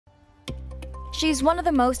She's one of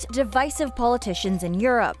the most divisive politicians in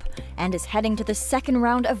Europe and is heading to the second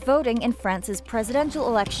round of voting in France's presidential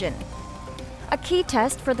election. A key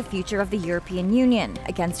test for the future of the European Union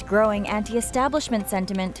against growing anti-establishment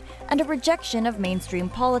sentiment and a rejection of mainstream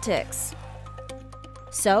politics.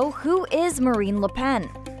 So, who is Marine Le Pen?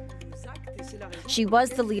 She was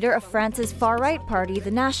the leader of France's far-right party, the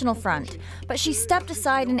National Front, but she stepped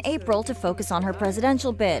aside in April to focus on her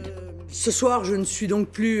presidential bid. Ce soir, je ne suis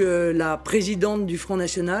donc plus la présidente du Front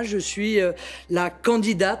National, je suis la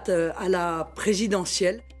candidate à la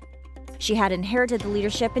présidentielle. She had inherited the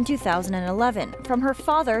leadership in 2011 from her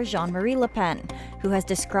father, Jean-Marie Le Pen, who has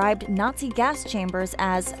described Nazi gas chambers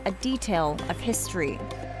as a detail of history.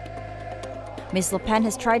 Ms. Le Pen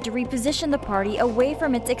has tried to reposition the party away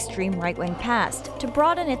from its extreme right-wing past to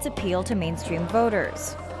broaden its appeal to mainstream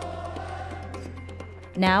voters.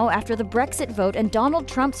 Now, after the Brexit vote and Donald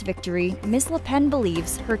Trump's victory, Ms. Le Pen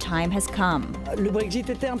believes her time has come. Le Brexit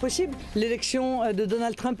était impossible, l'élection de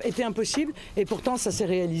Donald Trump était impossible, et pourtant ça s'est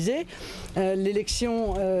réalisé.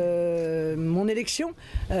 Mon élection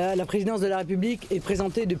à la présidence de la République est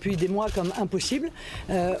présentée depuis des mois comme impossible,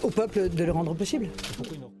 au peuple de le rendre possible.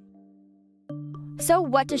 So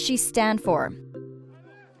what does she stand for?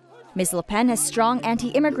 Ms. Le Pen has strong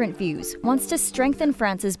anti-immigrant views, wants to strengthen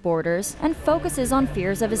France's borders, and focuses on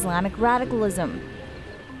fears of Islamic radicalism.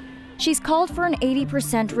 She's called for an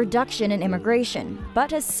 80% reduction in immigration,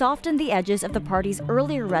 but has softened the edges of the party's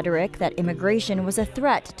earlier rhetoric that immigration was a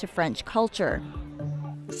threat to French culture.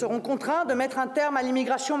 Nous serons contraints de mettre un terme à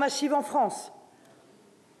l'immigration massive en France,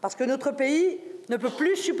 parce que notre pays ne peut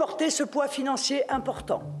plus supporter ce poids financier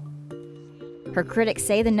important. Her critics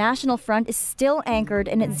say the National Front is still anchored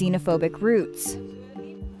in its xenophobic roots.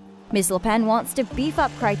 Ms. Le Pen wants to beef up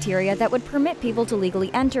criteria that would permit people to legally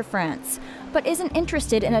enter France, but isn't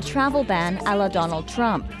interested in a travel ban à la Donald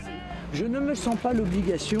Trump. Je ne me sens pas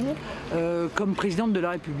l'obligation, comme présidente de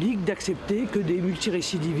la République, d'accepter que des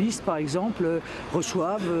multirécidivistes, par exemple,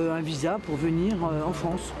 reçoivent un visa pour venir en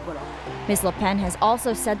France. Voilà. Ms. Le Pen has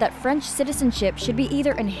also said that French citizenship should be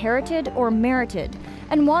either inherited or merited,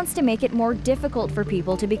 and wants to make it more difficult for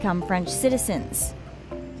people to become French citizens.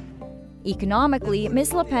 Economically,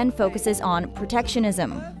 Ms. Le Pen focuses on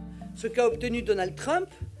protectionism. Ce qu'a obtenu Donald Trump,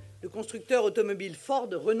 le constructeur automobile Ford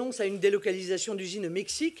renonce à une délocalisation d'usine au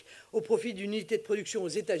Mexique au profit d'une unité de production aux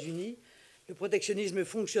États-Unis. Le protectionnisme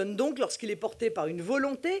fonctionne donc lorsqu'il est porté par une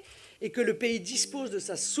volonté et que le pays dispose de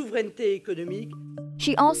sa souveraineté économique.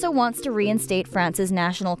 She also wants to reinstate France's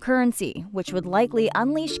national currency, which would likely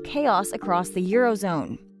unleash chaos across the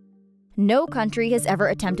Eurozone. No country has ever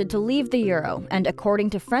attempted to leave the euro, and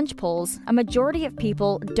according to French polls, a majority of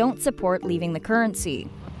people don't support leaving the currency.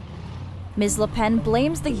 Ms. Le Pen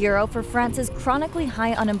blames the euro for France's chronically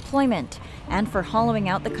high unemployment and for hollowing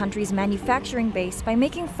out the country's manufacturing base by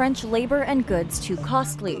making French labor and goods too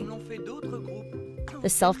costly. The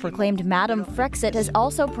self-proclaimed Madame Frexit has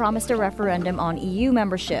also promised a referendum on EU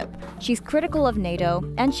membership. She's critical of NATO,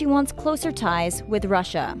 and she wants closer ties with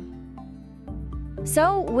Russia.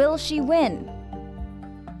 So, will she win?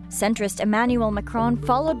 Centrist Emmanuel Macron,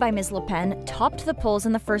 followed by Ms. Le Pen, topped the polls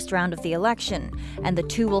in the first round of the election, and the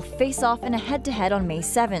two will face off in a head-to-head on May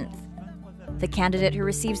 7th. The candidate who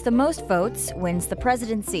receives the most votes wins the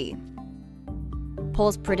presidency.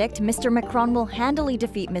 Polls predict Mr. Macron will handily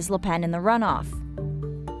defeat Ms. Le Pen in the runoff.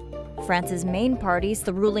 France's main parties,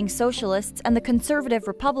 the ruling Socialists and the conservative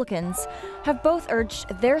Republicans, have both urged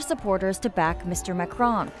their supporters to back Mr.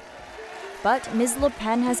 Macron. But Ms. Le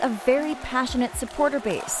Pen has a very passionate supporter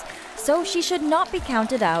base, so she should not be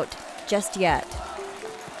counted out just yet.